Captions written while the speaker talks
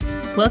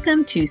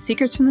Welcome to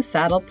Secrets from the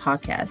Saddle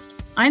podcast.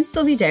 I'm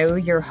Sylvie Dow,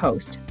 your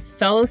host,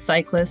 fellow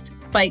cyclist,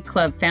 bike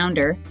club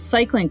founder,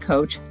 cycling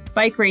coach,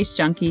 bike race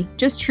junkie,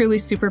 just truly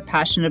super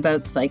passionate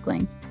about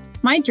cycling.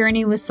 My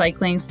journey with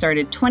cycling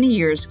started 20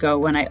 years ago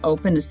when I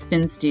opened a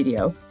spin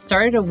studio,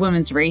 started a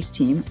women's race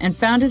team, and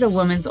founded a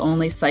women's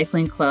only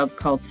cycling club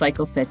called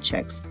Cycle Fit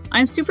Chicks.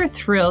 I'm super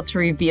thrilled to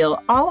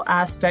reveal all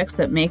aspects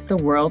that make the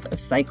world of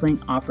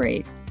cycling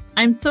operate.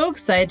 I'm so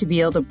excited to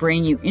be able to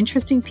bring you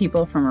interesting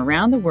people from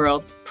around the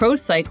world, pro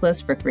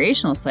cyclists,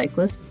 recreational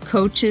cyclists,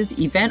 coaches,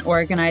 event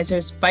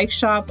organizers, bike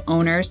shop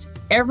owners,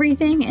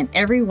 everything and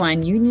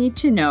everyone you need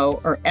to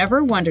know or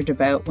ever wondered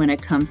about when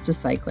it comes to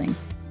cycling.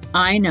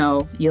 I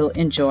know you'll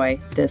enjoy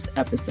this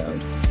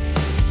episode.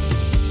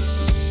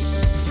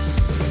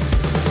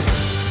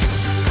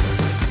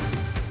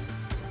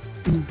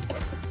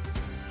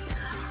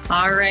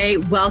 All right,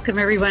 welcome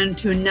everyone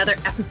to another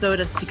episode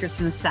of Secrets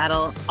from the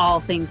Saddle, all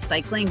things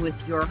cycling with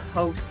your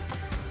host,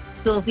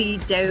 Sylvie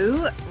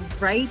Dow,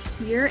 right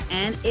here.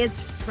 And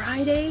it's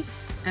Friday,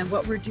 and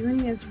what we're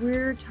doing is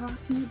we're going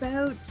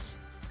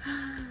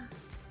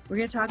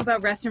to talk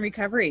about rest and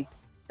recovery.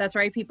 That's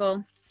right,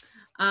 people.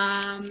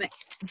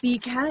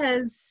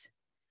 Because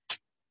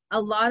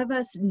a lot of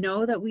us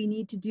know that we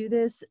need to do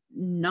this.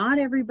 Not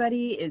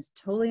everybody is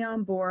totally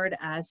on board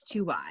as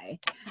to why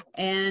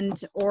we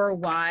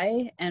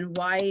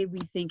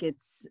think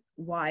it's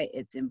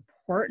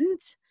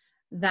important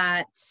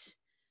that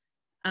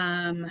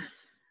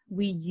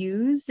we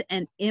use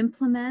and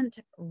implement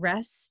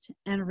rest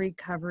and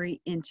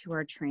recovery into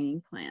our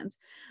training plans.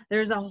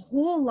 There's a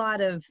whole lot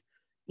of,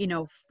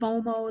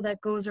 FOMO that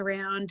goes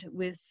around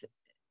with.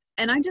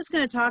 And I'm just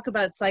going to talk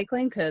about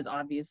cycling because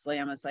obviously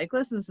I'm a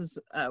cyclist.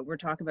 We're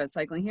talking about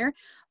cycling here,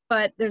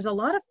 but there's a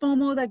lot of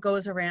FOMO that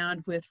goes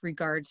around with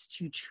regards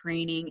to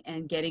training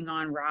and getting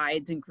on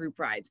rides and group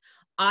rides.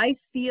 I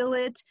feel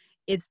it.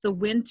 It's the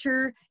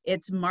winter.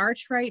 It's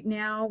March right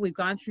now. We've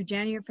gone through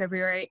January,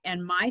 February,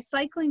 and my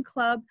cycling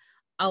club,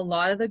 a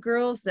lot of the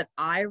girls that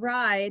I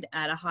ride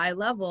at a high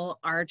level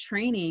are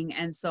training.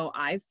 And so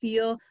I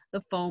feel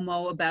the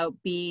FOMO about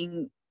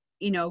being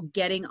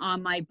getting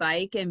on my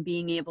bike and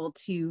being able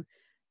to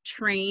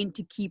train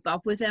to keep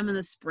up with them in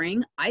the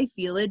spring. I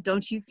feel it.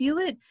 Don't you feel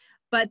it?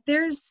 But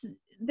there's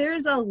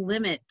a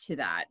limit to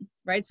that,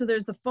 right? So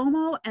there's the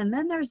FOMO, and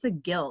then there's the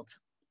guilt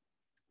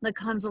that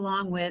comes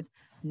along with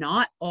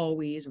not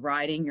always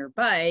riding your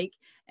bike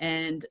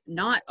and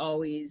not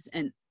always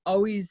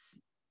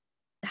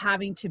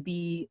having to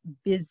be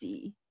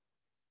busy,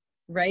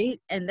 right?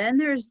 And then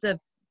there's a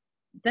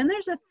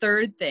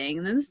third thing,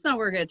 and this is not what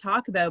we're going to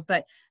talk about,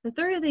 but the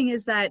third thing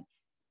is that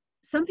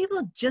some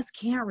people just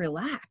can't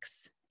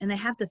relax and they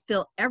have to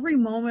fill every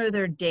moment of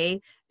their day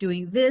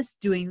doing this,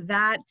 doing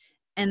that,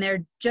 and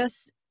they're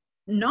just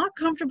not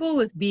comfortable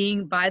with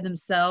being by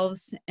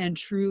themselves and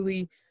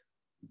truly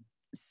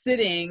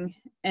sitting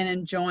and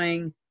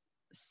enjoying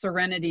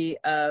serenity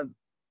of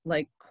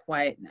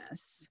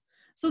quietness.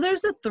 So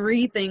there's the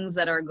three things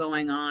that are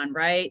going on,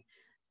 right?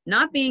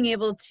 Not being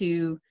able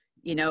to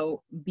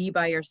be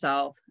by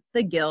yourself,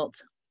 the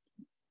guilt,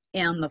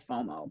 and the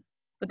FOMO.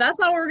 But that's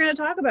not what we're going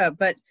to talk about.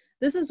 But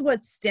this is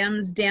what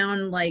stems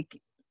down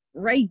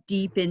right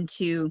deep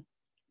into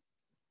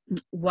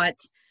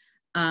what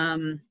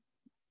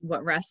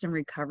rest and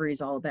recovery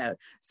is all about.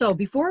 So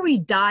before we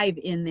dive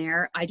in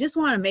there, I just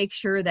want to make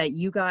sure that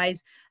you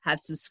guys have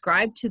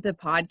subscribed to the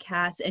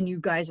podcast and you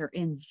guys are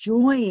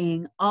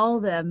enjoying all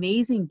the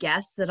amazing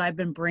guests that I've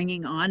been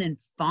bringing on and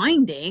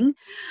finding.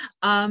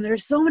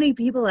 There's so many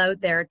people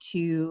out there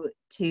to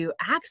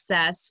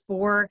access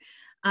for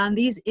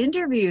these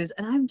interviews,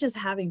 and I'm just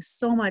having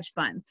so much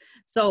fun.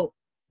 So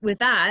with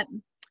that,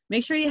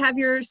 make sure you have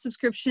your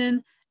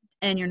subscription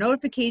and your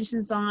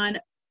notifications on.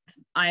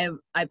 I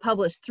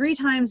publish 3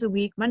 times a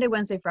week, Monday,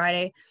 Wednesday,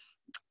 Friday,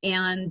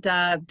 and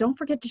don't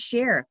forget to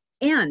share.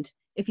 And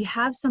if you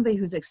have somebody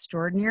who's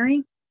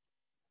extraordinary,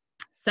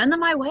 send them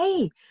my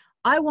way.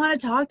 I want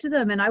to talk to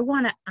them and I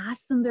want to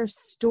ask them their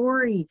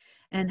story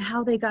and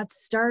how they got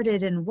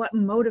started and what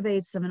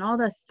motivates them and all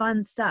that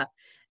fun stuff.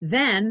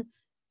 Then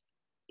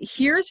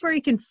here's where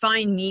you can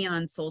find me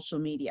on social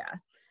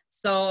media.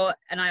 So,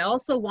 and I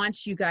also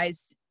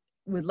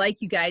would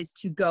like you guys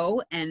to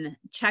go and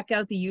check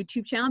out the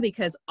YouTube channel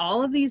because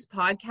all of these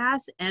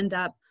podcasts end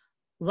up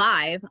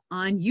live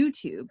on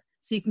YouTube.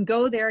 So you can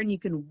go there and you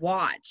can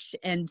watch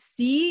and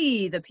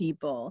see the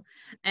people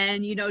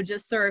and,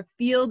 just sort of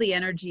feel the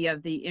energy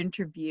of the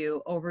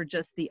interview over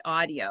just the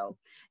audio.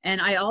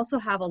 And I also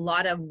have a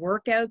lot of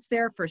workouts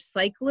there for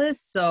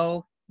cyclists.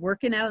 So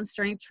working out and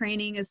strength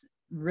training is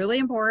really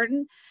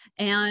important.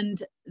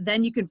 And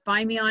then you can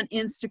find me on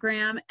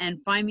Instagram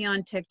and find me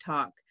on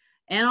TikTok.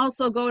 And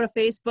also go to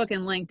Facebook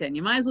and LinkedIn.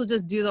 You might as well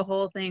just do the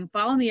whole thing.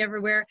 Follow me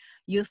everywhere.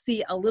 You'll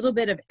see a little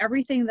bit of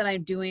everything that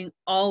I'm doing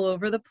all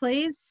over the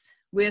place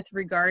with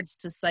regards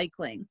to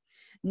cycling.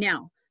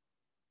 Now,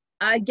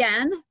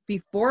 again,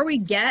 before we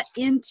get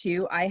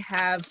into, I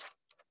have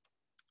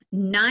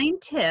 9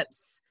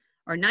 tips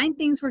or 9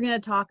 things we're going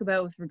to talk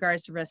about with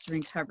regards to rest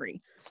and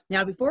recovery.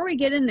 Now, before we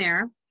get in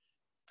there,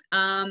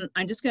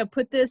 I'm just going to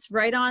put this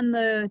right on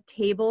the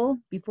table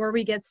before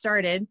we get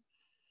started.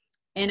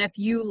 And if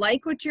you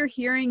like what you're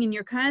hearing and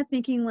you're kind of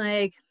thinking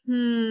like,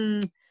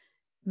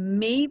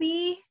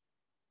 maybe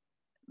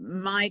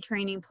my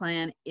training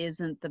plan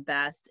isn't the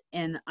best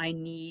and I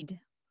need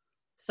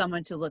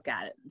someone to look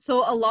at it.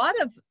 So a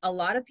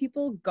lot of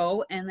people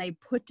go and they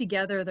put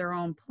together their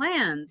own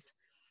plans.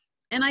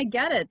 And I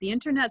get it. The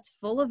internet's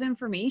full of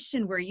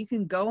information where you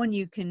can go and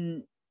you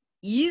can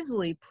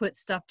easily put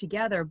stuff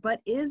together,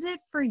 but is it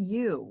for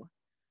you?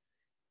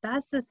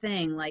 That's the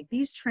thing. Like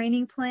these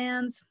training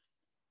plans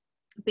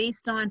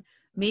based on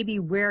maybe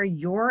where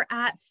you're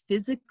at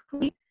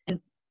physically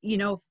and,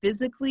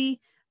 physically,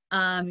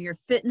 your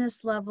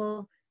fitness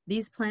level,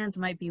 these plans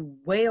might be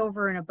way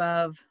over and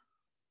above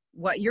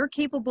what you're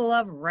capable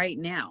of right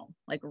now,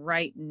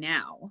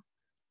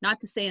 not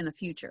to say in the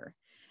future.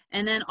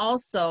 And then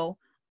also,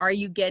 are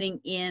you getting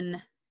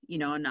in,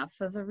 enough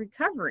of a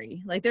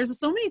recovery? Like there's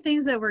so many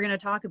things that we're going to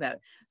talk about.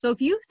 So if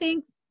you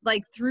think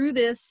like through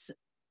this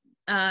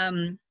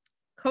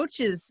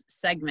coaches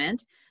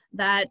segment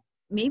that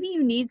maybe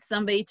you need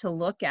somebody to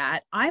look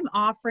at, I'm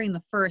offering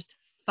the first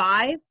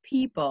 5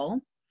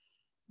 people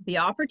the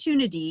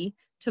opportunity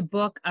to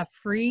book a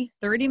free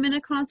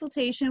 30-minute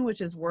consultation, which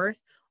is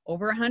worth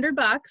over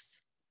 $100,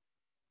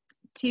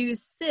 to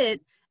sit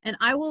and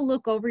I will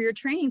look over your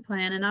training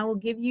plan and I will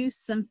give you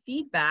some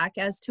feedback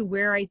as to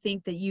where I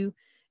think that you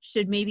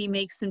should maybe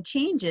make some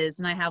changes.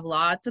 And I have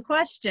lots of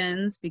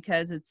questions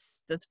because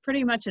that's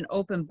pretty much an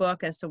open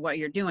book as to what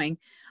you're doing.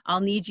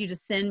 I'll need you to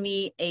send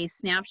me a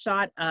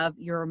snapshot of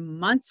your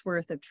month's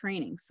worth of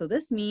training. So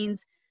this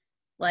means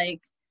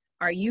like,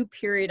 are you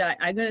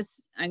I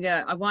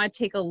want to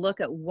take a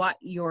look at what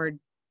your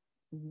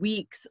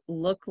weeks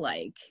look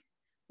like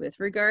with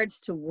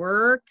regards to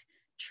work,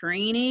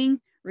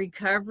 training,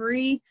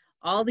 recovery,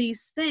 all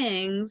these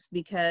things,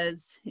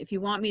 because if you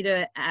want me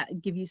to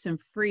give you some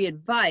free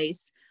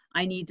advice,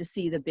 I need to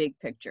see the big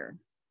picture.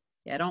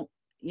 Yeah,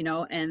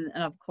 and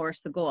of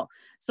course the goal.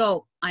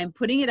 So I'm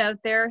putting it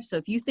out there. So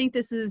if you think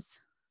this is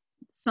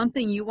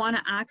something you want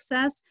to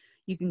access,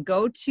 you can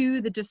go to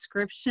the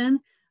description,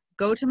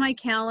 go to my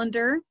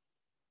calendar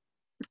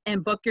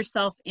and book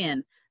yourself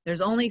in.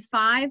 There's only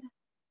 5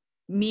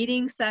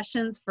 meeting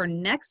sessions for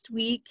next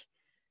week.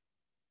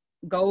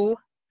 Go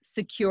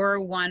secure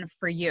one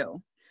for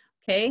you.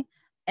 Okay.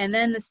 And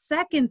then the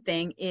second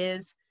thing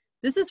is,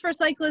 this is for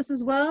cyclists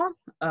as well,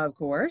 of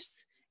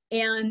course.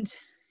 And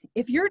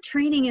if you're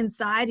training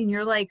inside and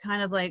you're like,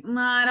 kind of like,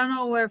 I don't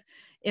know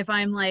if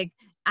I'm like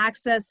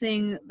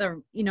accessing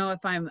the,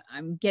 if I'm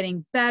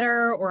getting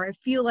better, or I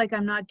feel like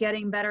I'm not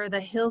getting better, the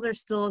hills are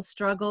still a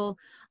struggle.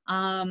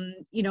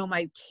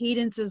 My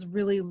cadence is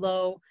really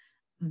low.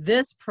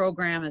 This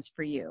program is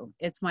for you.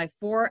 It's my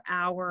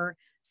 4-hour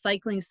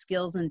cycling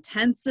skills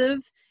intensive.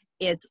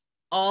 It's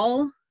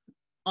all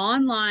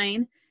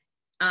online.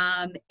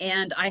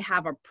 And I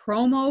have a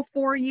promo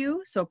for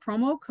you. So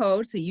promo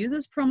code, so use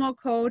this promo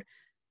code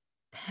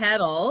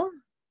PEDAL,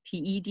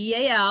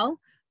 PEDAL,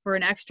 for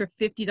an extra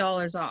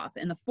 $50 off.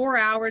 And the 4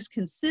 hours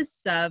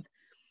consists of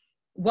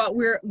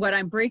what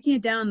I'm breaking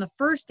it down in the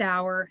first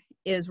hour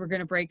is we're going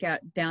to break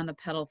down the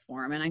pedal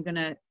form, and I'm going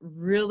to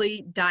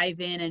really dive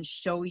in and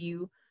show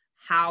you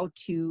how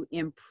to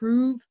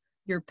improve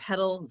your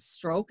pedal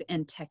stroke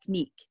and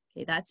technique.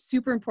 Okay, that's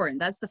super important.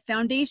 That's the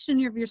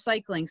foundation of your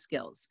cycling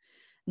skills.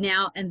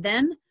 Now, and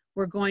then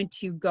we're going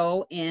to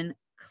go in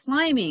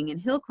climbing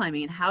and hill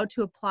climbing and how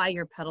to apply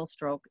your pedal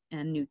stroke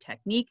and new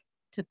technique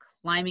to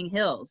climbing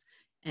hills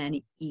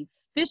and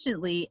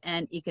efficiently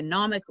and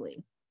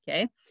economically.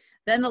 Okay.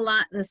 Then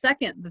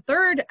the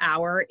third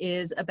hour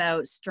is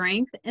about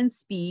strength and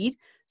speed.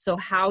 So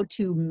how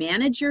to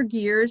manage your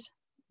gears.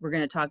 We're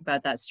going to talk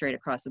about that straight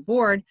across the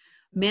board.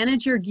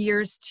 Manage your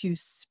gears to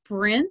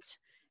sprint,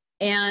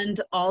 and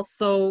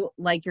also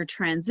like your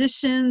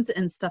transitions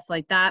and stuff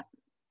like that.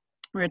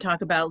 We're going to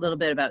talk about a little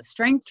bit about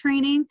strength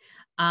training.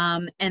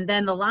 And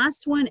then the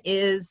last one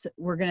is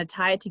we're going to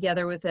tie it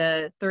together with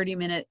a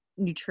 30-minute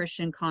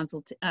nutrition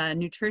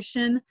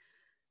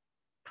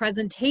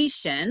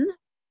presentation.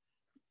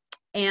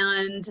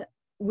 And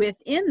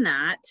within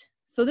that,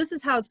 so this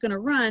is how it's going to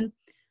run.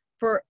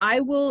 I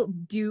will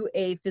do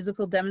a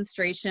physical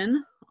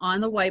demonstration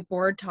on the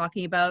whiteboard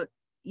talking about,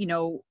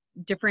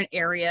 different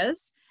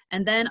areas.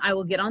 And then I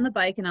will get on the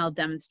bike and I'll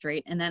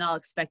demonstrate. And then I'll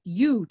expect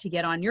you to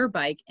get on your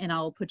bike and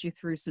I'll put you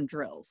through some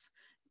drills,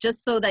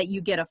 just so that you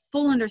get a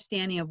full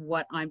understanding of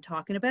what I'm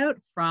talking about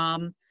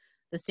from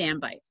the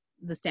standpoint.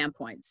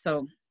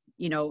 So,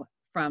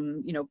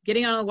 from,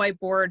 getting on the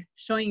whiteboard,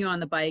 showing you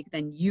on the bike,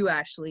 then you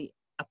actually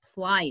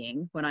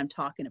applying what I'm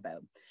talking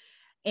about.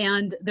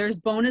 And there's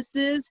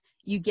bonuses.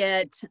 You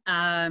get,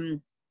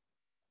 and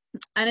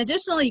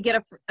additionally, you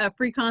get a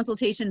free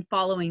consultation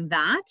following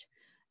that.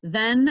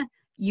 Then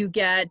you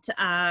get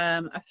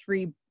a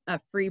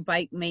free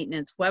bike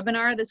maintenance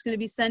webinar that's going to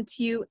be sent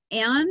to you,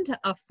 and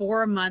a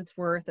 4 months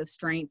worth of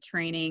strength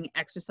training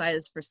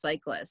exercises for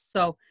cyclists.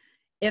 So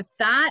if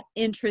that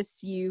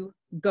interests you,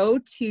 go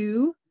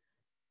to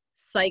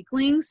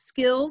Cycling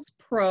Skills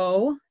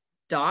Pro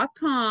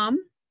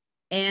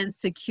and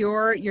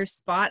secure your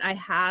spot. I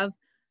have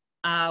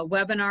a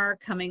webinar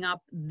coming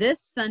up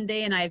this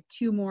Sunday, and I have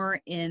 2 more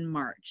in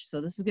March. So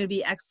this is going to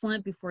be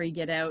excellent before you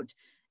get out.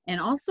 And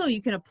also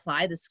you can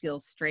apply the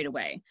skills straight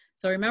away.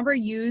 So remember,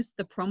 use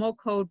the promo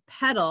code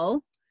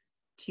PEDAL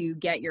to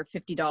get your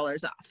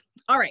 $50 off.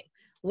 All right,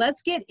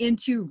 let's get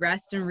into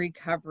rest and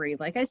recovery.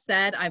 Like I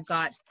said, I've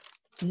got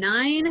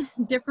 9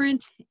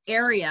 different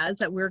areas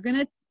that we're going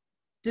to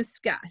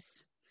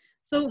discuss.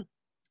 So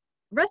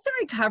rest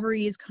and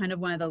recovery is kind of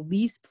one of the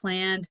least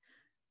planned,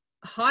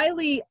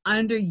 highly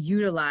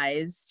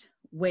underutilized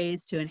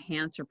ways to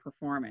enhance your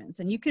performance.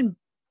 And you can,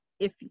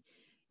 if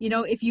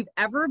you've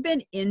ever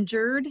been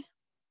injured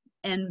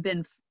and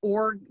been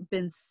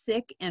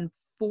sick and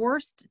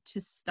forced to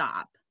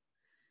stop,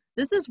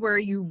 this is where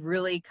you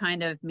really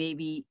kind of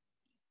maybe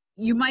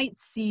you might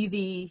see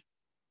the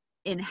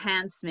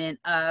enhancement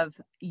of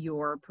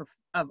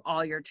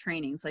all your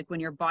trainings, like when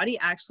your body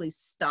actually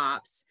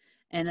stops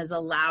and is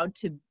allowed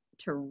to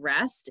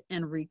rest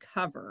and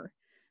recover.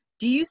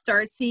 Do you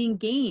start seeing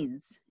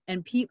gains?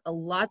 And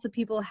lots of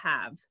people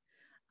have.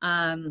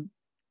 And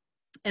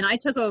I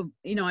took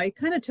I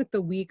kind of took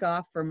the week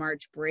off for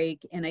March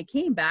break, and I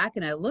came back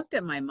and I looked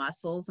at my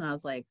muscles and I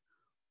was like,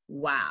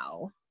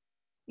 wow.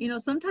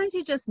 Sometimes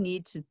you just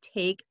need to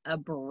take a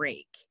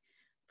break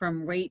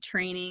from weight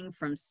training,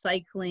 from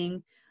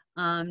cycling,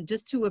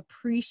 just to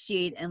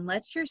appreciate and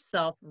let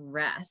yourself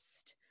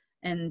rest.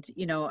 And,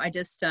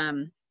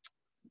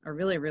 I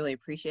really, really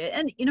appreciate it.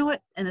 And you know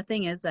what? And the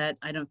thing is that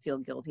I don't feel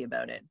guilty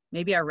about it.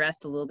 Maybe I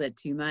rest a little bit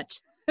too much,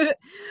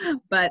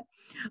 but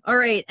all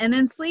right. And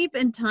then sleep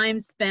and time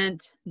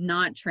spent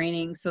not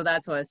training. So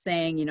that's what I was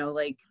saying,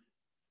 like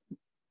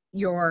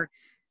your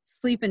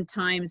sleep and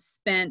time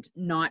spent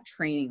not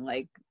training,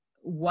 like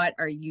what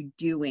are you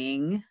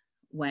doing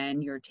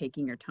when you're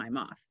taking your time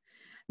off?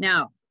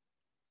 Now,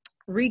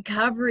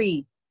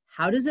 recovery,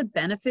 how does it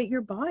benefit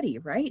your body,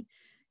 right?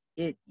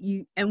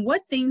 And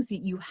what things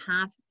that you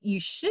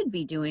should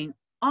be doing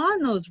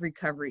on those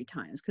recovery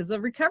times, because the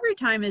recovery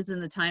time isn't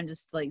the time to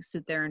like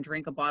sit there and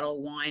drink a bottle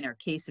of wine or a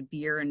case of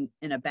beer and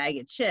a bag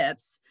of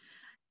chips.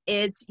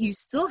 You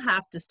still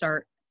have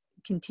to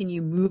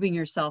continue moving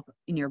yourself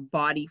in your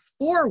body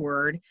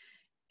forward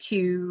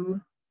to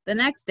the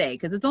next day,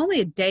 because it's only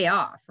a day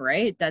off,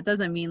 right? That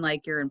doesn't mean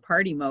like you're in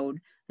party mode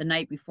the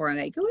night before. I'm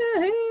like, oh,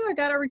 hey, I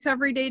got a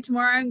recovery day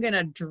tomorrow. I'm going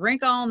to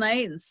drink all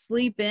night and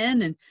sleep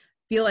in and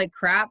feel like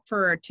crap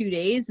for 2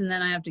 days, and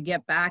then I have to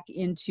get back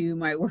into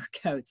my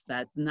workouts.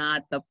 That's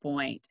not the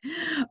point.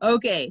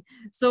 Okay,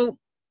 so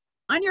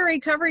on your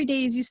recovery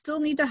days, you still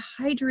need to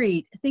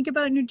hydrate. Think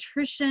about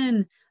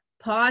nutrition,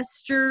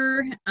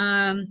 posture,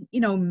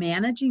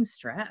 managing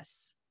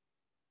stress.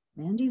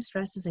 Managing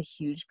stress is a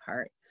huge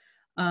part.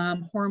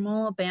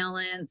 Hormonal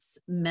balance,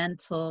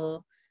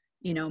 mental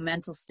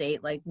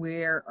state, like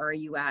where are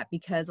you at?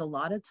 Because a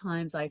lot of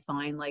times I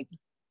find like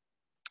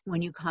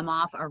when you come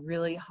off a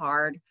really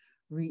hard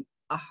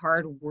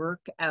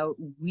workout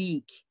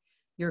week,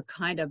 you're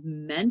kind of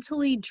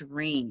mentally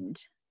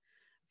drained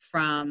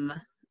from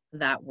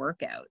that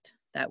workout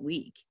that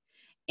week.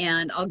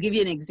 And I'll give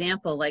you an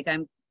example. Like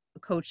I'm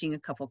coaching a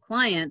couple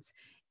clients,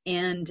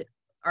 and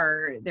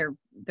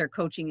their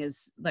coaching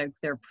is like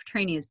their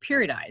training is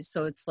periodized.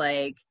 So it's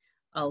like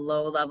a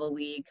low level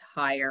week,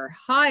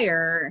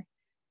 higher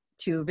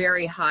to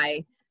very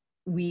high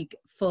week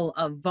full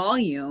of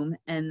volume,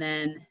 and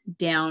then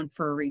down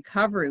for a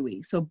recovery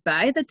week. So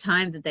by the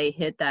time that they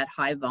hit that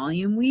high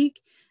volume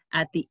week,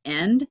 at the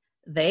end,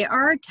 they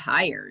are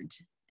tired,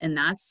 and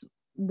that's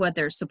what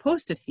they're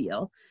supposed to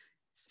feel.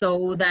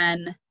 So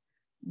then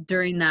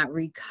during that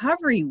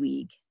recovery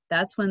week,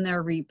 that's when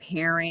they're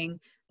repairing,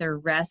 they're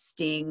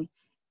resting,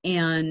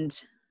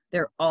 and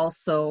they're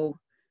also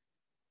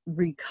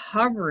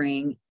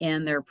recovering,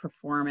 and their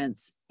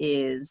performance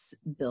is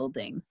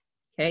building.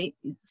 Okay.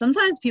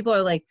 Sometimes people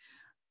are like,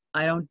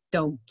 I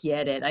don't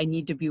get it. I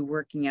need to be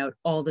working out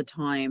all the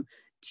time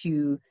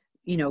to,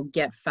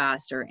 get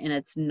faster. And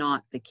it's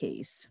not the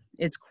case.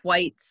 It's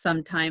quite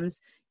sometimes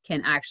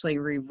can actually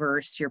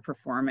reverse your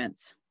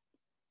performance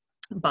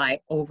by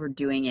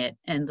overdoing it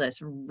and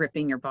just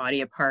ripping your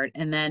body apart.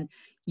 And then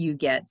you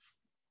get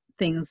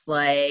things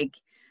like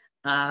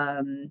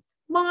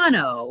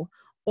mono,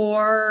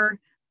 or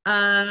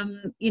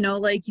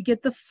like you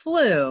get the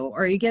flu,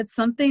 or you get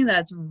something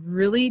that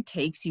really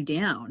takes you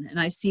down. And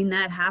I've seen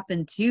that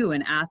happen too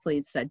in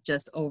athletes that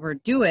just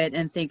overdo it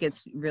and think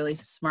it's really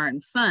smart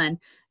and fun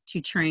to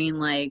train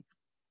like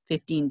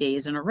 15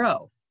 days in a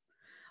row.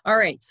 All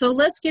right, so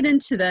let's get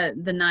into the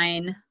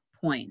 9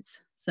 points.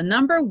 So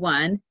number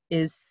 1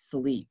 is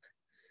sleep.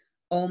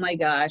 Oh my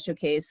gosh.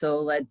 Okay, so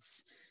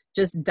let's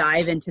just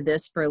dive into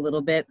this for a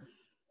little bit.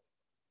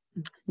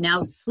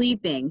 Now,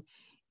 sleeping,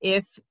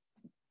 a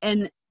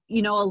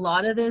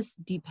lot of this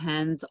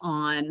depends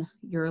on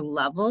your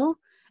level.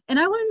 And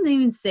I wouldn't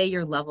even say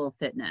your level of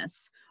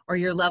fitness, or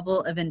your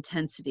level of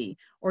intensity,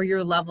 or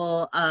your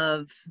level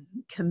of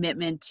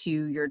commitment to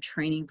your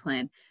training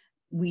plan.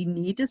 We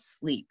need to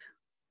sleep.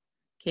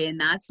 Okay. And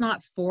that's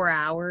not 4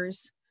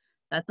 hours.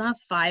 That's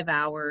not 5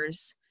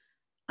 hours.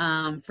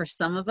 For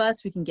some of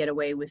us, we can get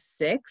away with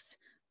 6,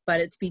 but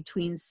it's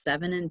between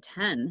 7 and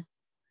 10.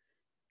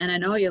 And I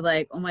know you're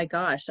like, oh my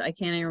gosh, I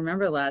can't even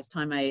remember the last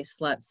time I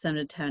slept 7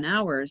 to 10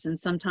 hours. And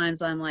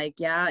sometimes I'm like,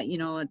 yeah, you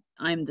know,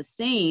 I'm the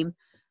same.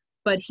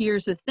 But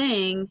here's the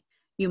thing,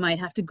 you might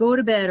have to go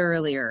to bed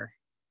earlier.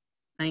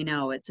 I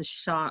know, it's a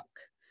shock.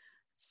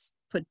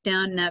 Put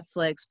down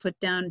Netflix, put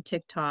down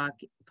TikTok,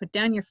 put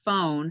down your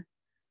phone,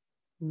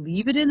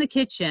 leave it in the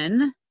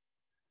kitchen,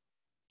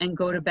 and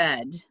go to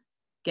bed.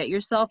 Get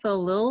yourself a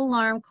little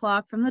alarm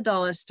clock from the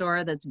dollar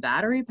store that's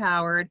battery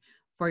powered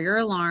for your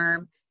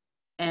alarm,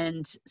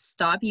 and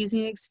stop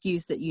using the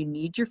excuse that you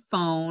need your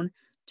phone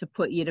to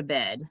put you to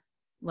bed.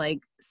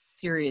 Like,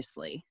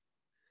 seriously.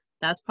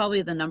 That's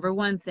probably the number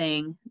one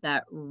thing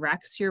that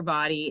wrecks your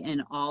body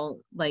and all,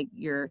 like,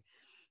 your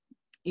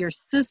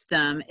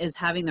system, is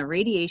having the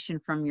radiation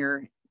from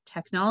your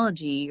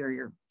technology or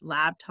your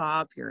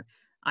laptop, your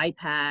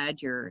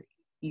iPad, your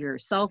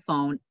cell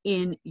phone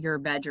in your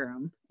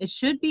bedroom. It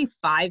should be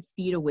 5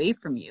 feet away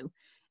from you.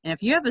 And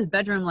if you have a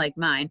bedroom like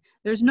mine,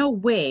 there's no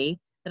way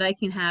that I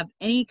can have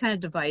any kind of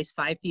device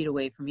 5 feet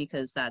away from me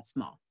because that's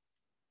small.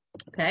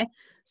 Okay.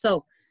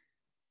 So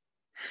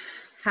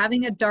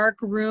having a dark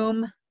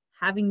room,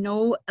 having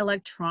no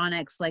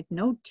electronics, like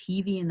no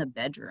TV in the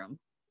bedroom.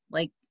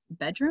 Like,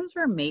 bedrooms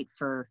were made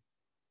for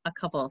a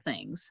couple of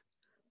things.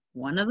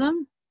 One of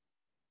them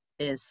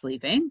is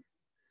sleeping.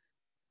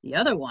 The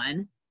other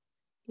one,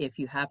 if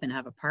you happen to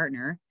have a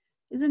partner,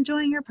 is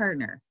enjoying your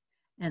partner.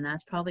 And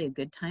that's probably a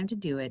good time to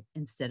do it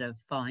instead of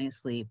falling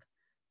asleep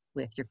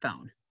with your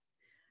phone.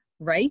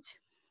 Right?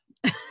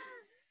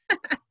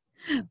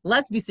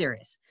 Let's be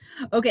serious.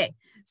 Okay,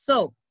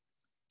 so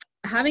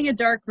having a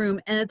dark room,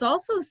 and it's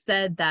also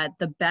said that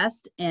the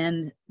best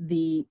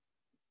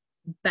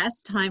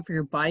time for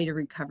your body to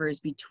recover is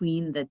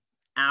between the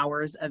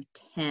hours of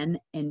 10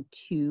 and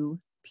 2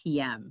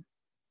 p.m.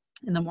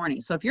 in the morning.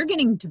 So if you're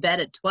getting to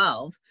bed at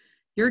 12,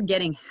 you're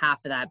getting half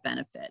of that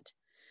benefit.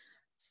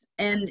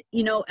 And,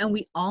 you know, and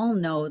we all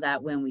know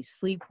that when we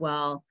sleep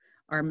well,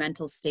 our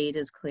mental state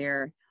is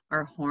clear,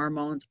 our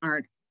hormones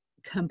aren't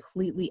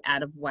completely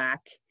out of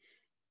whack,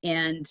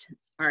 and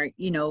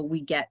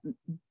we get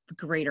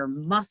greater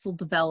muscle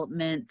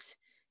development,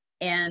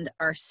 and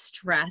our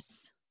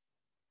stress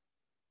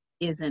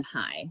isn't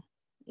high.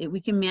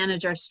 We can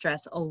manage our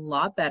stress a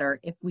lot better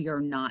if we are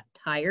not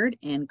tired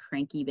and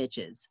cranky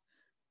bitches,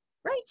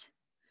 right?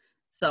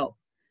 So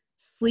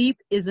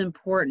sleep is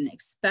important,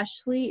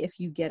 especially if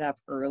you get up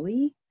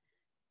early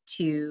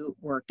to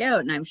work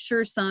out. And I'm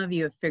sure some of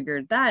you have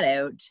figured that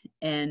out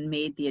and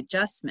made the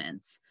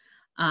adjustments.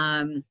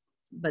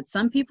 But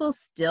some people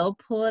still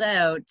pull it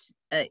out,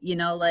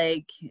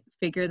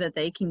 figure that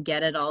they can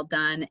get it all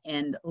done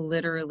and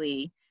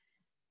literally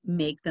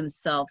make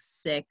themselves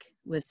sick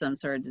with some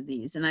sort of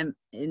disease. And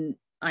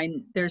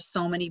there's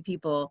so many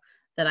people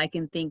that I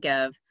can think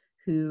of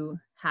who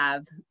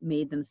have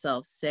made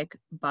themselves sick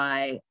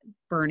by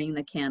burning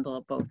the candle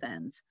at both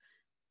ends,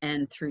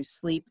 and through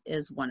sleep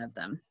is one of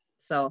them.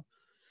 So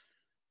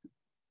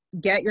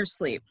get your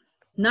sleep.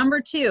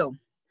 Number 2,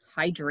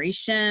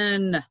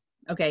 hydration.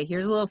 Okay,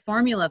 here's a little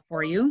formula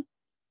for you.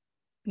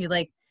 You're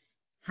like,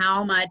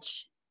 how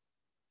much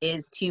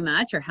is too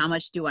much, or how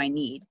much do I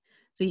need?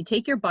 So you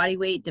take your body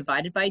weight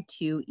divided by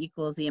 2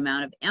 equals the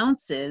amount of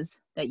ounces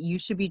that you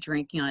should be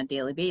drinking on a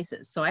daily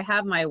basis. So I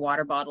have my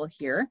water bottle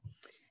here,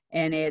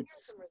 and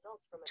it's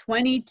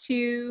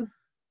 22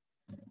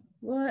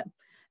 fluid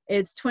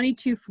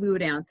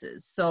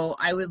ounces. So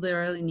I would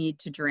literally need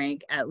to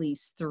drink at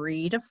least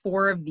 3 to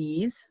 4 of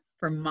these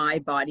for my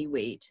body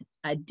weight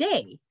a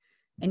day.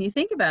 And you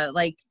think about it,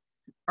 like,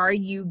 are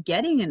you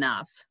getting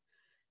enough?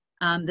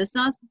 This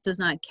does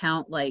not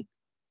count like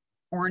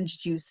orange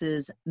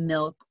juices,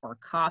 milk, or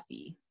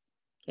coffee,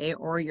 okay,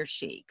 or your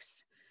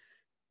shakes.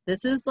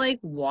 This is like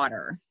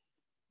water,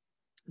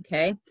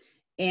 okay?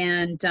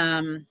 And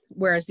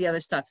whereas the other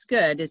stuff's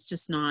good, it's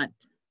just not,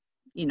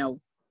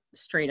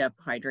 straight up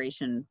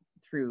hydration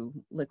through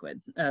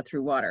liquids,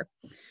 through water.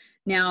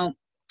 Now,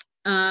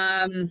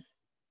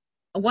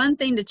 one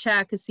thing to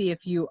check to see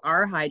if you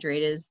are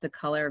hydrated is the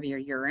color of your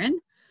urine.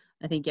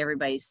 I think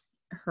everybody's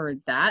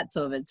heard that.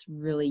 So if it's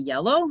really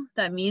yellow,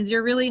 that means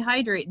you're really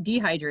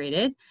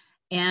dehydrated,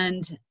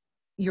 and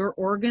your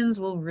organs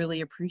will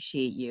really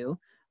appreciate you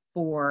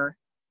for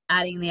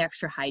adding the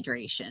extra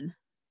hydration,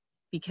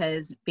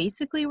 because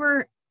basically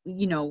we're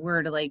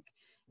to like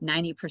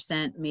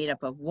 90% made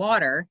up of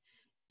water,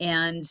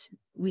 and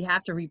we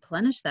have to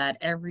replenish that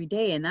every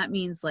day. And that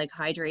means like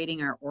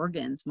hydrating our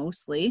organs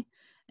mostly.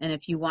 And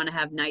if you want to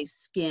have nice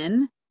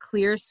skin,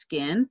 clear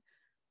skin,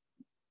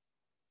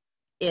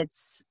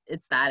 it's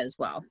that as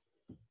well.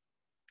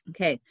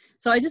 Okay,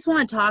 so I just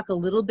want to talk a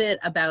little bit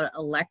about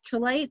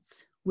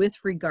electrolytes with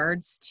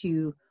regards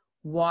to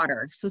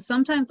water. So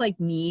sometimes, like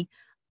me,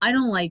 I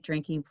don't like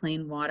drinking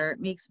plain water.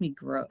 It makes me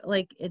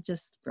it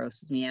just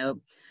grosses me out.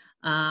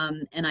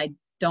 And I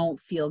don't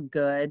feel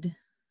good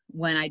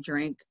when I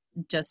drink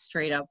just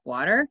straight up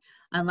water,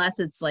 unless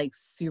it's like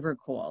super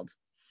cold.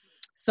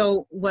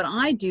 So what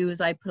I do is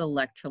I put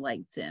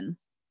electrolytes in,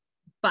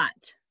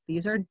 but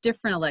these are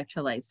different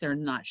electrolytes. They're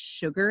not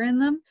sugar in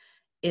them.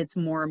 It's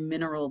more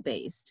mineral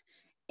based.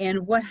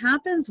 And what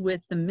happens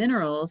with the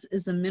minerals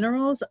is the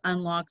minerals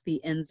unlock the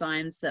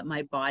enzymes that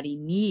my body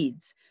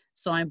needs.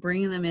 So I'm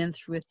bringing them in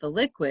through with the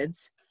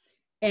liquids.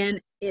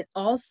 And it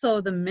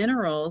also, the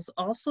minerals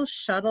also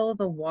shuttle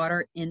the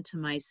water into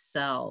my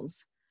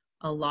cells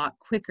a lot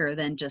quicker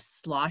than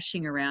just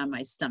sloshing around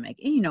my stomach.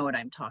 And you know what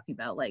I'm talking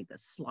about, like the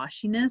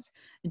sloshiness,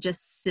 it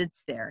just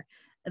sits there.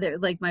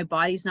 Like my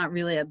body's not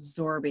really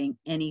absorbing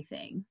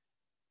anything.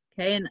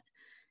 Okay.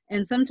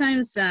 And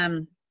sometimes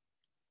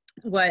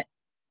what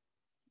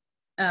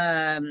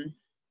you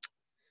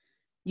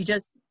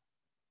just,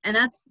 and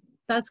that's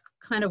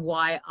kind of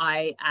why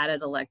I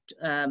added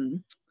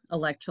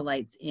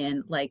electrolytes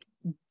in like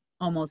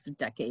almost a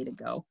decade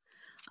ago.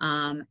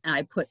 And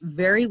I put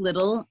very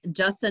little,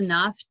 just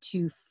enough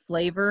to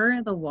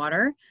flavor the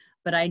water,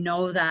 but I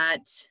know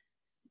that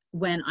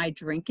when I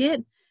drink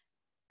it,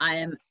 I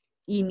am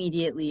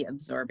immediately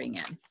absorbing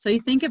it. So you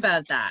think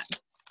about that.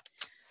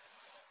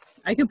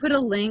 I can put a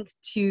link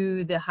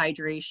to the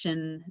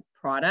hydration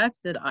product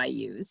that I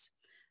use,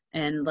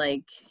 and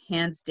like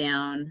hands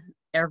down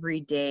every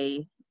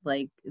day,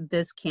 like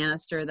this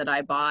canister that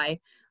I buy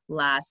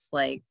lasts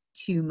like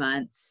 2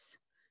 months.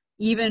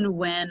 Even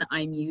when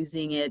I'm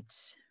using it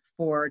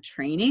for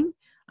training,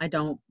 I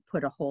don't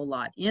put a whole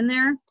lot in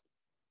there.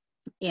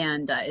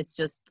 And it's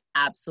just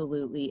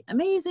absolutely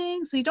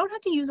amazing. So you don't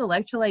have to use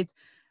electrolytes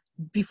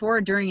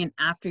before, during, and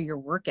after your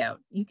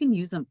workout. You can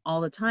use them all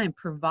the time,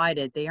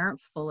 provided they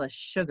aren't full of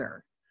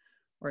sugar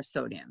or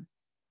sodium.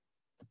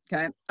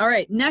 Okay. All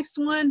right. Next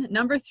one,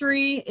 number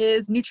 3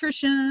 is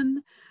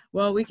nutrition.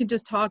 Well, we could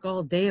just talk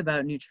all day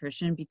about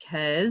nutrition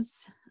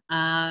because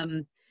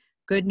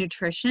good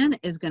nutrition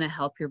is going to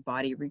help your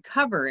body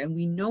recover. And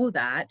we know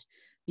that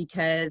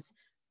because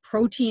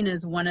protein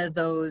is one of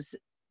those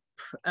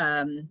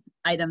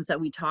items that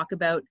we talk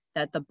about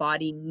that the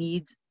body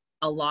needs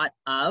a lot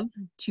of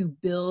to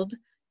build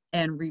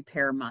and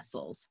repair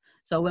muscles.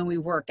 So when we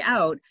work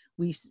out,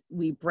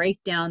 we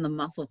break down the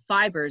muscle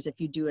fibers. If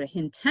you do an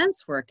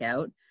intense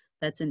workout,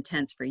 that's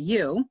intense for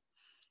you,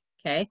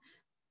 okay?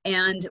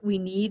 And we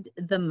need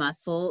the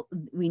muscle,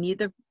 we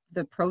need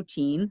the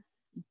protein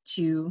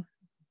to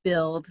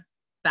build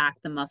back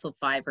the muscle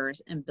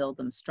fibers and build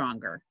them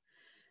stronger.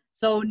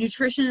 So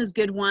nutrition is a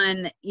good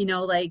one. You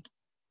know, like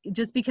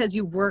just because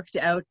you worked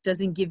out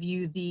doesn't give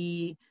you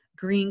the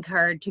green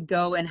card to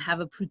go and have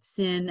a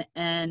poutine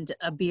and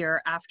a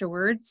beer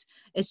afterwards.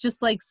 It's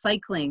just like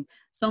cycling.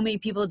 So many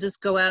people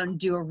just go out and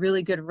do a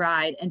really good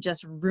ride and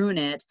just ruin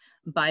it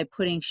by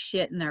putting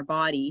shit in their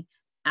body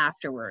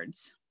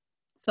afterwards.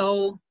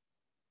 So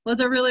was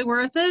it really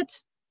worth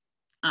it?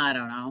 I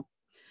don't know.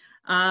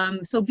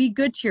 So be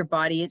good to your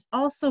body. It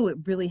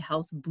really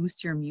helps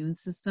boost your immune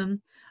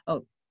system.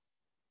 Oh,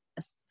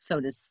 so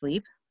does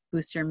sleep,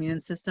 boost your immune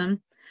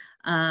system.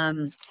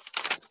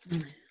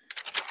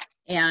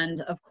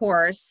 And of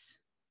course,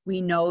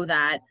 we know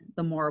that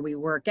the more we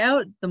work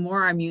out, the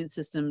more our immune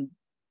system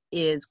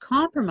is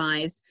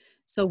compromised.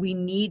 So we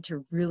need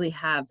to really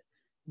have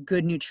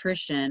good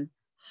nutrition,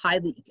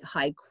 high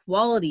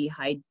quality,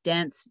 high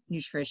dense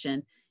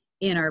nutrition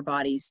in our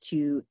bodies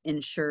to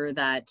ensure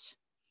that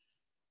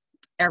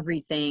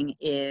everything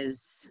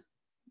is,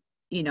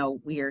 you know,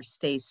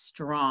 stay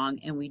strong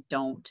and we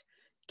don't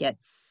get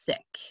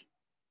sick,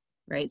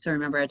 right? So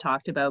remember I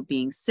talked about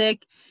being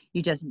sick.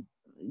 You just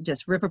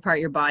rip apart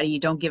your body. You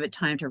don't give it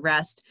time to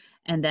rest.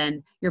 And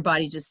then your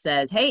body just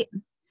says, hey,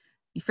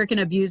 you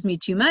freaking abused me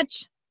too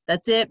much.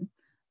 That's it.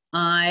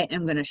 I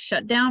am going to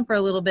shut down for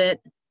a little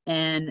bit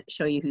and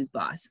show you who's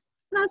boss.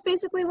 And that's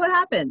basically what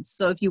happens.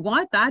 So if you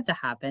want that to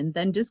happen,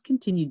 then just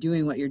continue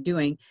doing what you're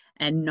doing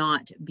and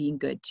not being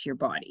good to your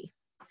body.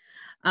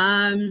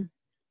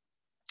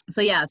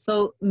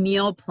 So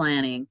meal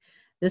planning.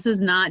 This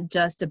is not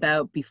just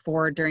about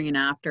before, during, and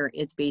after.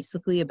 It's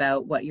basically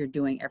about what you're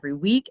doing every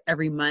week,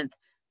 every month,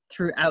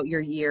 throughout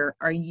your year.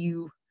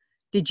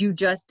 Did you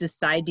just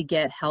decide to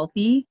get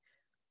healthy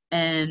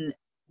and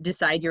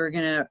decide you were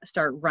going to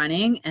start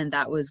running and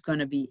that was going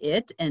to be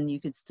it and you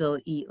could still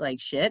eat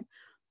like shit?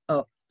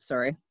 Oh,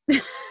 sorry.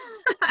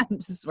 I'm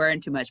just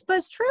swearing too much, but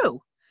it's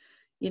true.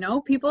 You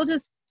know, people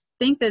just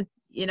think that,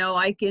 you know,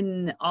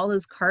 all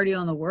this cardio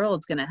in the world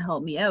is going to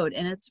help me out.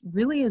 And it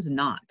really is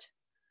not.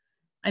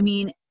 I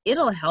mean,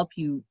 it'll help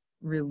you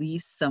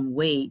release some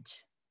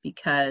weight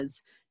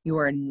because you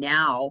are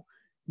now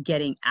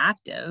getting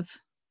active,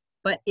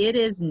 but it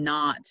is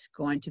not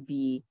going to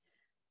be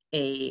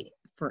a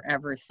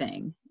forever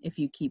thing if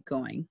you keep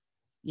going,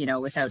 you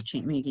know, without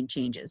making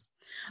changes.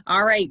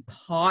 All right,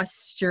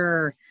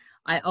 posture.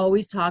 I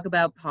always talk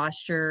about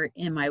posture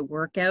in my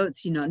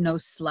workouts, you know, no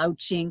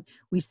slouching.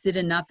 We sit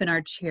enough in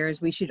our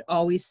chairs. We should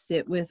always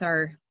sit with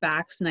our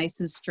backs nice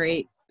and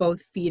straight,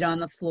 both feet on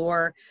the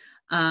floor,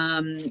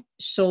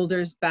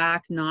 shoulders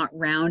back, not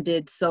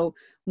rounded. So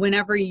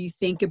whenever you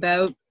think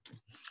about,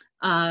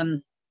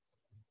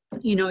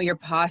 you know, your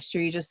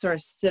posture, you just sort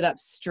of sit up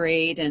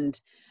straight and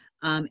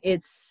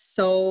It's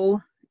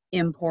so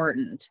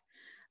important.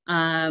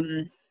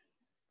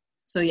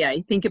 So yeah,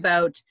 you think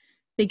about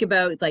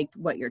like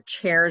what your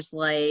chair's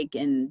like,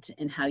 and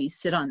how you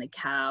sit on the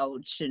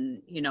couch,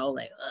 and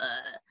like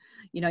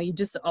you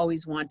just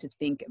always want to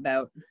think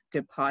about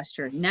good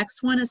posture.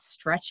 Next one is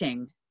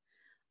stretching.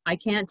 I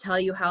can't tell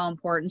you how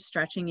important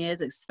stretching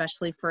is,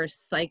 especially for a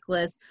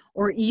cyclist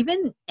or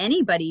even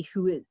anybody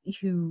who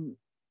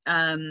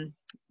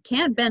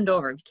can't bend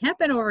over. If you can't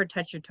bend over and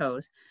touch your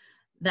toes,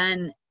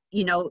 then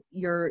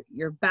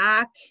your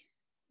back,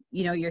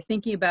 you're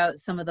thinking about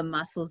some of the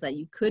muscles that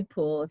you could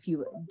pull if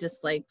you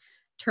just like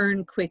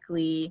turn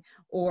quickly,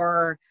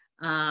 or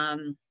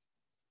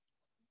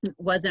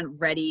wasn't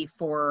ready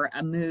for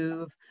a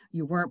move,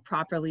 you weren't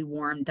properly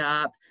warmed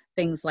up,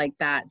 things like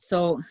that.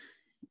 So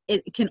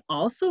it can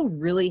also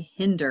really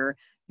hinder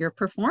your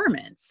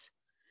performance,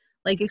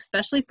 like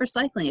especially for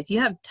cycling. If you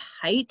have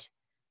tight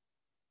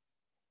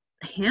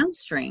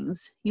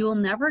hamstrings, you will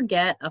never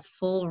get a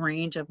full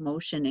range of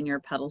motion in your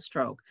pedal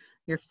stroke.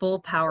 Your full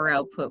power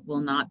output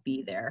will not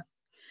be there.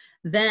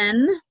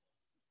 Then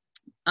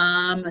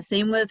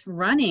same with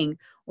running,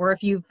 or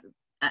if you've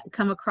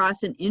come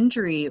across an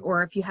injury,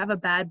 or if you have a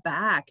bad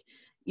back,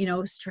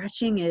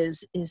 stretching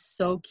is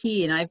so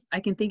key. And I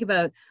can think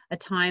about a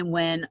time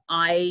when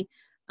I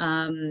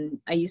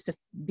used to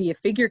be a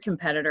figure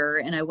competitor,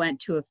 and I went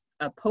to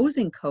a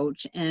posing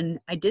coach, and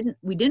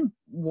we didn't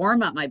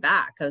warm up my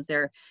back. I was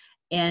there,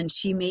 and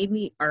she made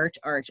me arch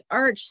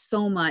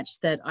so much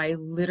that I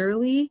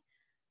literally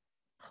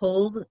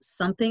pulled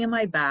something in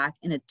my back,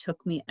 and it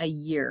took me a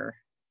year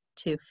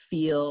to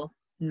feel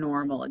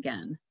normal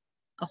again,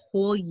 a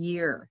whole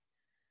year.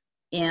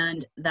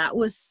 And that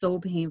was so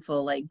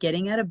painful. Like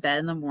getting out of bed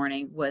in the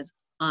morning was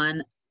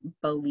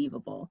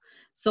unbelievable.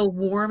 So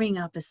warming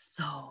up is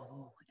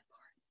so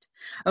important.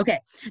 Okay,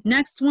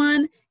 next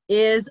one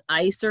is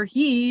ice or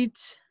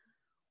heat.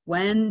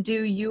 When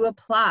do you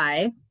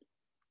apply?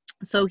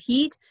 So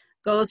heat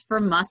goes for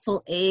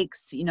muscle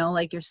aches,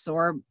 like your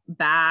sore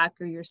back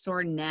or your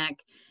sore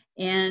neck.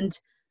 And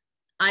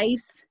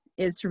ice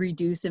is to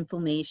reduce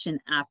inflammation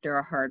after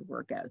a hard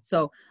workout.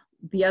 So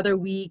the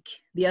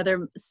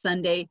other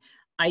Sunday,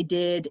 I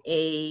did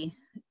a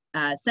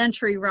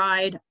century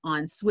ride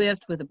on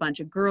Zwift with a bunch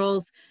of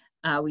girls.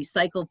 We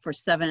cycled for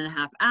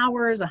 7.5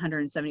 hours,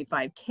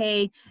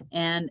 175K,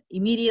 and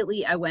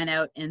immediately I went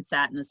out and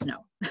sat in the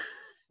snow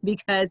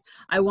because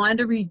I wanted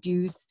to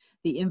reduce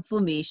the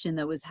inflammation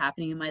that was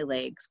happening in my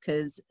legs,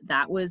 because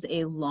that was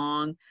a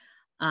long,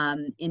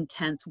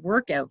 intense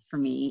workout for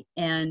me.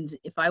 And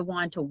if I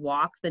want to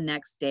walk the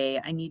next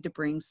day, I need to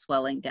bring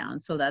swelling down.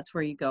 So that's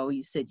where you go.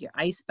 You sit your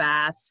ice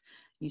baths,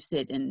 you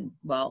sit in,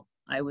 well,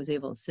 I was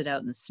able to sit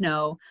out in the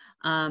snow,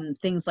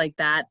 things like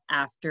that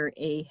after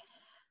a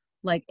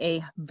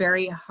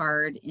very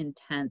hard,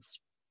 intense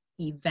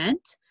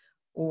event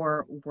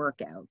or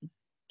workout.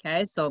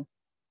 Okay. So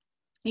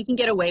you can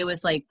get away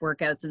with like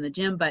workouts in the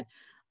gym, but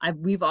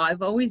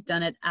I've always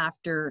done it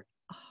after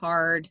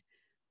hard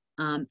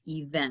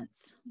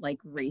events like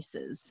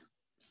races.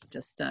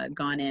 Just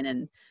gone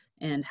in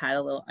and had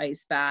a little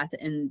ice bath.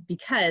 And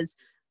because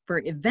for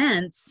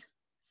events,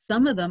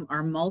 some of them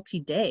are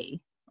multi-day,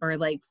 or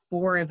like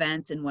 4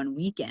 events in one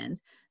weekend.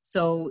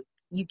 So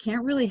you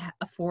can't really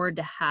afford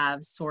to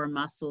have sore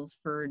muscles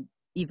for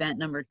event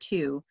number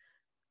 2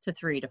 to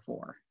 3 to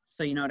 4.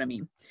 So you know what I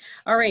mean?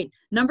 All right.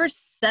 Number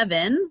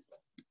 7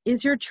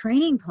 is your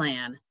training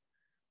plan.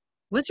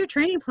 What's your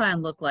training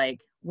plan look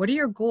like? What are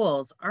your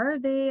goals? Are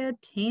they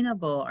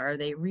attainable? Are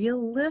they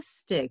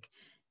realistic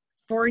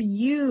for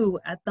you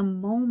at the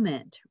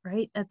moment,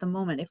 right? At the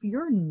moment. If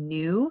you're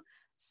new,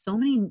 so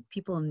many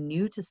people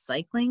new to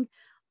cycling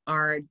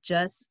are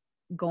just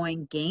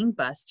going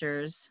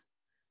gangbusters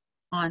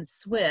on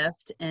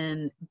Zwift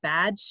and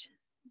badge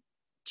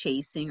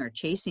chasing or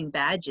chasing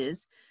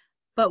badges,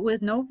 but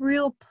with no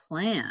real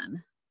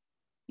plan.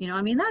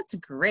 That's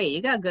great.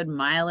 You got good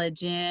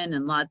mileage in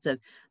and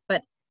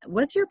but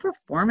what's your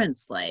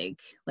performance like?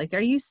 Like, are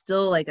you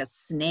still like a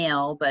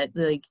snail, but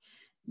like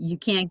you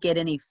can't get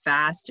any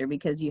faster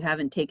because you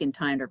haven't taken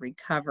time to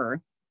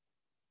recover?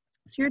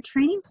 So your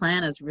training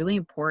plan is really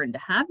important to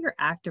have your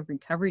active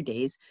recovery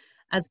days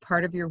as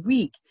part of your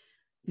week,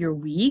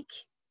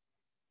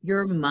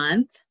 your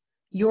month,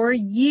 your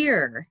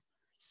year.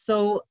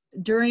 So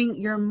during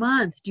your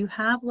month, do you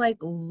have like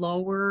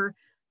lower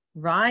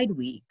ride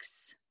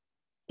weeks?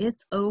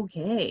 It's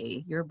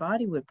okay. Your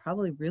body would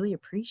probably really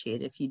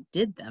appreciate it if you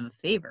did them a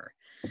favor.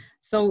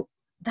 So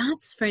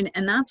that's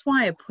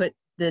why I put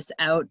this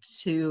out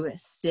to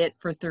sit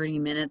for 30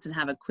 minutes and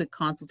have a quick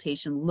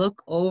consultation,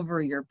 look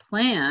over your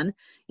plan.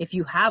 If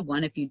you have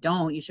one, if you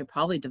don't, you should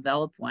probably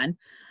develop one.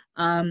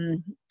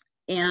 And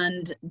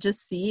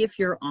just see if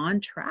you're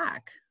on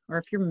track or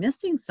if you're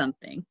missing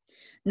something.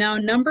 Now,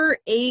 number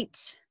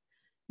 8,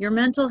 your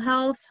mental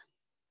health.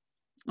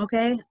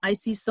 Okay, I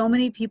see so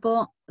many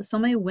people, so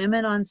many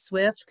women on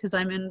Zwift, because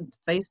I'm in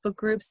Facebook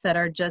groups that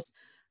are just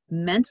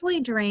mentally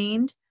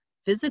drained,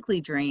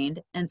 physically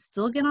drained, and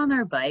still get on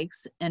their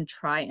bikes and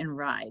try and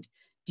ride.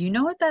 Do you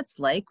know what that's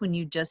like when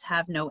you just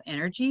have no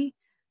energy?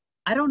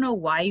 I don't know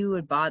why you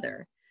would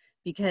bother,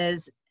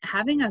 because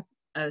having a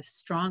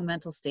strong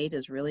mental state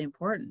is really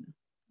important.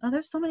 Oh,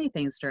 there's so many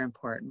things that are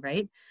important,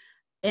 right?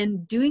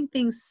 And doing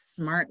things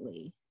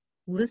smartly,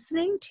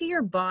 listening to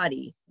your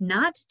body,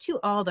 not to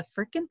all the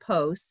freaking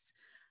posts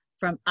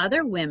from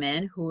other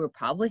women who will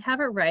probably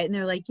have it right. And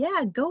they're like,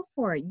 yeah, go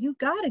for it. You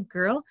got it,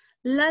 girl.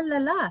 La, la,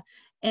 la.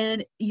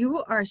 And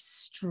you are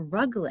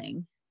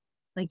struggling.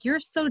 Like, you're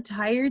so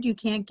tired, you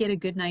can't get a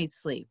good night's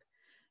sleep.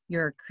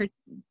 You're,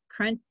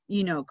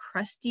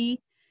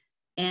 crusty,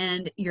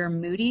 and you're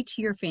moody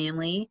to your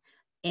family,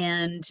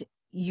 and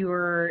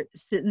you're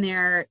sitting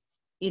there,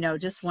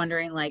 just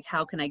wondering, like,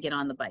 how can I get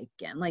on the bike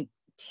again? Like,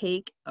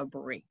 take a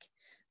break.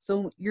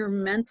 So your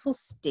mental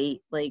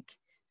state, like,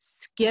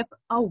 skip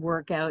a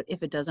workout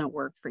if it doesn't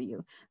work for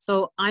you.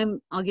 So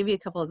I'll give you a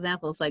couple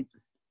examples. Like,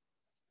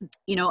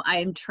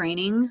 I'm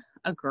training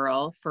a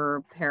girl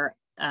for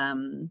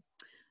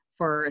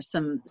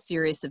some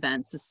serious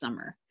events this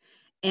summer.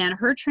 And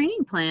her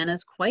training plan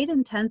is quite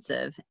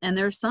intensive. And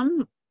there's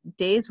some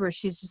days where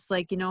she's just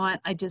like, you know what,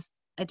 I just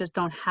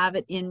don't have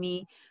it in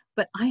me.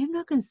 But I am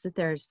not going to sit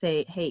there and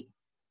say, hey,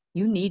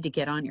 you need to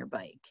get on your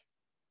bike.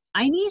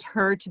 I need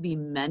her to be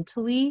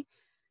mentally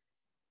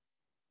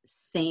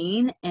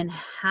sane and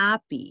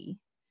happy.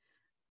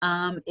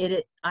 I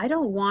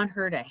don't want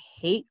her to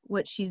hate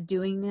what she's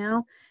doing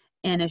now.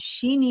 And if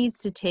she needs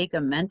to take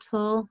a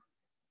mental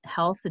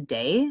health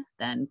day,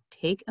 then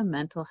take a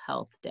mental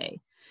health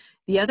day.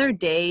 The other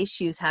day,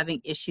 she was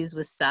having issues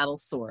with saddle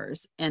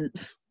sores. And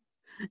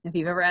if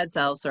you've ever had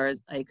saddle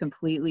sores, I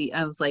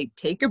was like,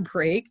 take a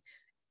break,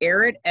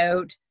 air it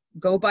out,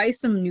 go buy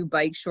some new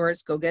bike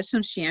shorts, go get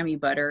some chamois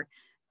butter.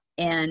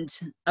 And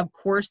of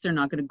course, they're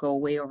not going to go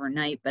away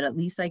overnight, but at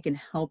least I can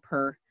help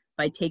her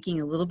by taking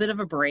a little bit of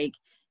a break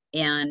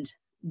and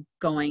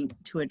going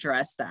to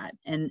address that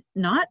and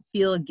not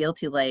feel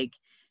guilty. Like,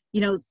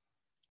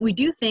 we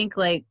do think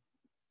like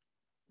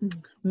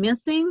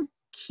missing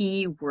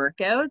key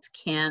workouts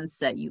can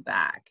set you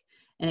back.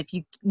 And if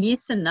you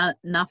miss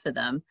enough of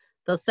them,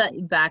 they'll set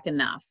you back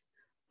enough.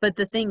 But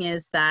the thing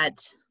is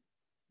that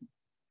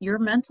your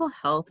mental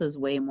health is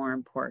way more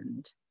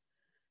important.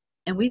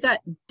 And we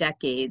got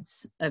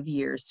decades of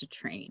years to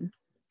train.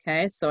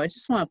 Okay, so I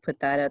just want to put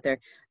that out there.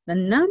 The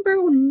number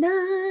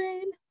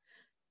 9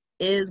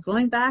 is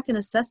going back and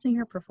assessing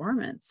your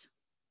performance.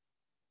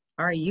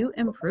 Are you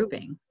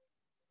improving?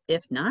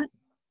 If not,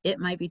 it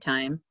might be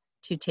time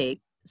to take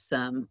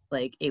some,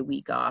 like, a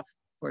week off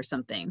or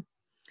something.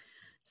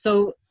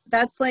 So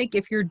that's like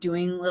if you're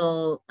doing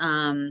little,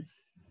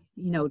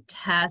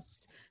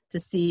 tests to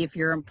see if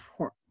you're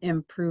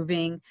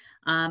improving.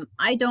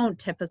 I don't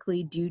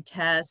typically do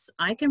tests.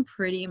 I can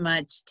pretty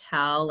much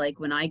tell, like,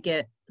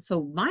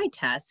 so my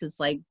test is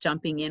like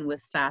jumping in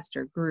with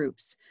faster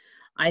groups.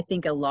 I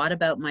think a lot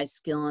about my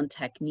skill and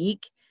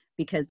technique,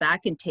 because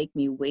that can take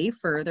me way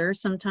further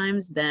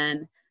sometimes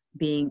than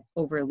being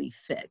overly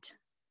fit.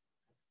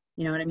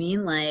 You know what I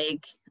mean?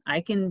 Like, I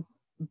can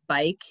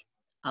bike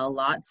a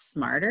lot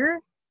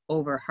smarter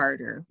over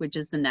harder, which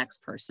is the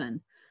next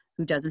person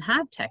who doesn't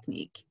have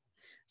technique.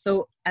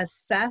 So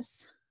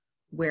assess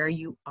where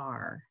you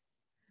are.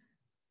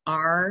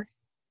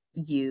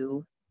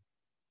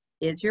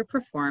 Is your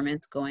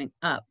performance going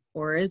up,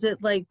 or is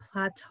it like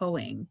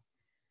plateauing?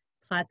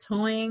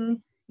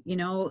 Plateauing,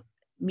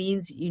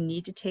 means you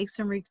need to take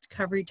some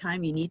recovery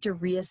time. You need to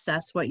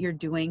reassess what you're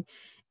doing.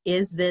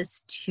 Is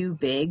this too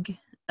big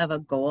of a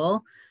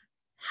goal?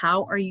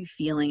 How are you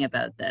feeling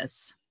about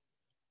this?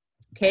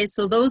 Okay,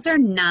 so those are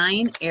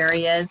 9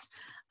 areas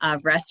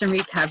of rest and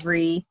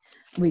recovery.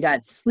 We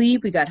got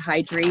sleep, we got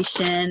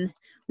hydration,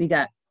 we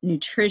got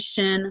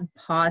nutrition,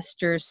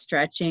 posture,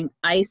 stretching,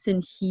 ice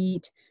and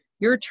heat,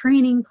 your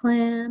training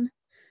plan,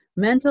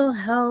 mental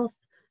health.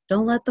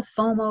 Don't let the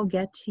FOMO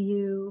get to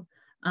you.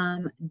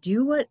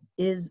 Do what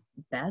is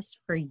best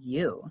for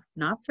you,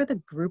 not for the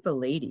group of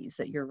ladies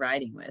that you're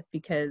riding with,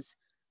 because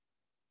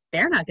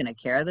they're not going to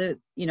care. That,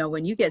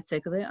 when you get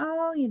sick of it,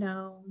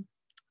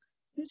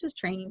 you're just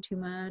training too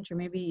much, or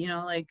maybe, you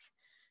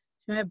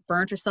have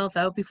burnt yourself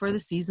out before the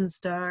season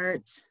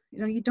starts.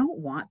 You don't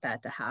want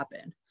that to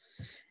happen.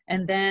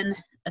 And then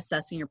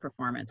assessing your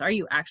performance. Are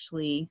you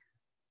actually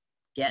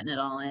getting it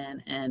all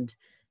in and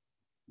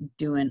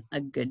doing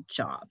a good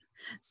job?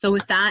 So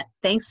with that,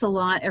 thanks a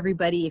lot,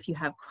 everybody. If you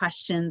have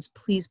questions,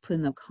 please put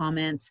in the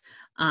comments.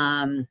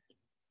 And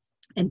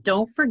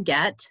don't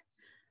forget,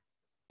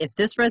 if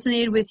this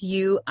resonated with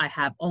you, I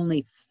have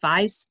only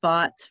 5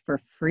 spots for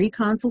free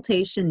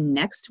consultation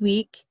next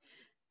week.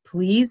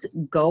 Please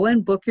go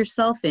and book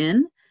yourself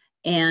in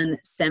and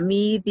send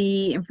me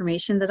the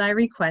information that I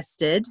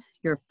requested,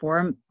 your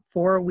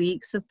 4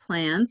 weeks of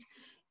plans,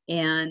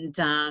 and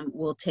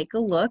we'll take a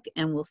look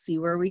and we'll see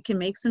where we can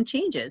make some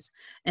changes.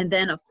 And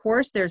then, of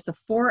course, there's the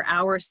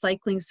 4-hour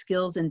cycling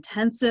skills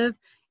intensive.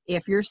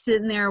 If you're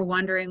sitting there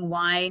wondering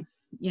why,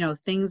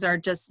 things are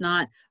just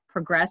not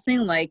progressing,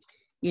 like,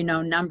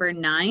 number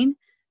 9,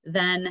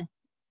 then,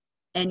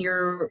 and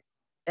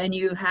and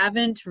you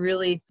haven't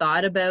really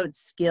thought about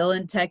skill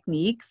and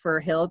technique for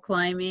hill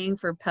climbing,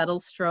 for pedal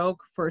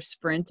stroke, for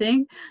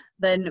sprinting,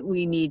 then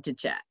we need to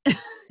chat.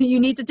 You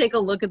need to take a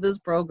look at this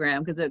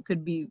program because it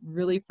could be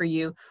really for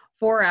you.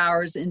 4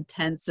 hours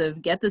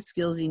intensive, get the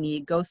skills you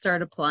need, go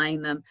start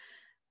applying them.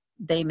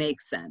 They make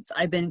sense.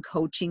 I've been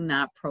coaching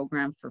that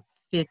program for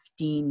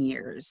 15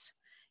 years.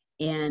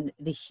 And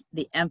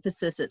the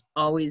emphasis has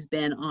always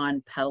been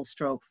on pedal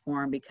stroke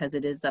form because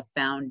it is the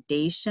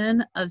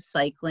foundation of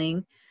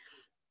cycling.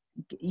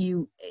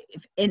 In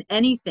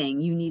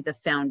anything, you need the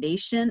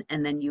foundation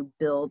and then you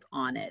build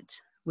on it,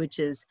 which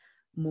is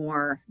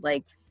more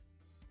like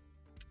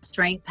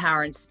strength,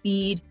 power, and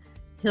speed,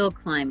 hill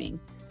climbing,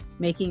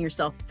 making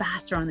yourself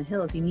faster on the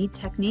hills. You need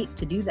technique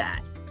to do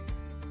that.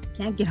 You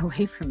can't get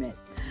away from it.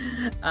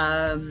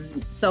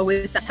 So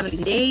with that, have an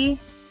amazing day,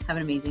 have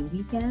an amazing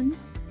weekend,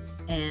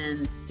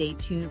 and stay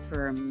tuned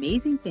for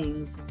amazing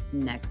things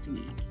next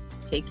week.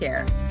 Take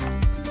care.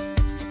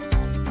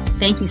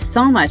 Thank you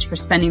so much for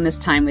spending this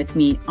time with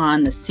me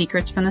on the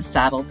Secrets from the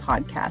Saddle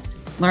podcast,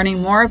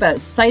 learning more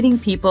about sighting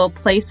people,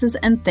 places,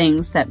 and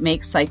things that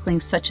make cycling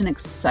such an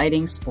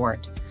exciting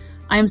sport.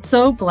 I am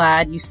so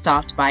glad you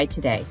stopped by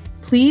today.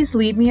 Please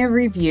leave me a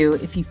review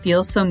if you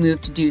feel so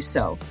moved to do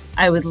so.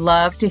 I would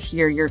love to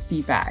hear your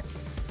feedback.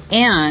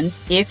 And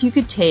if you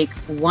could take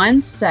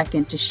 1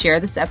 second to share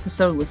this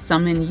episode with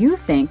someone you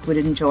think would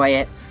enjoy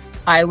it,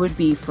 I would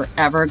be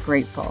forever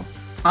grateful.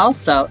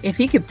 Also, if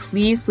you could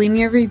please leave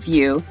me a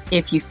review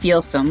if you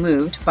feel so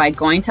moved by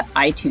going to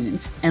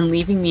iTunes and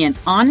leaving me an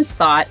honest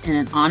thought and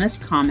an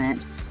honest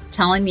comment,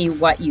 telling me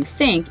what you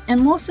think,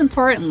 and most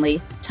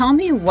importantly, tell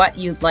me what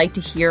you'd like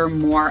to hear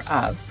more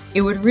of.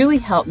 It would really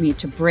help me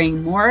to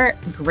bring more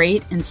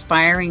great,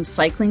 inspiring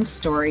cycling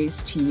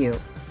stories to you.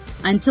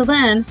 Until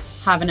then,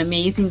 have an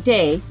amazing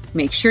day,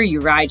 make sure you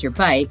ride your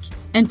bike,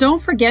 and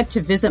don't forget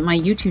to visit my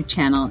YouTube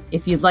channel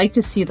if you'd like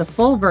to see the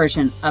full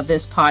version of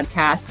this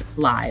podcast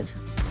live.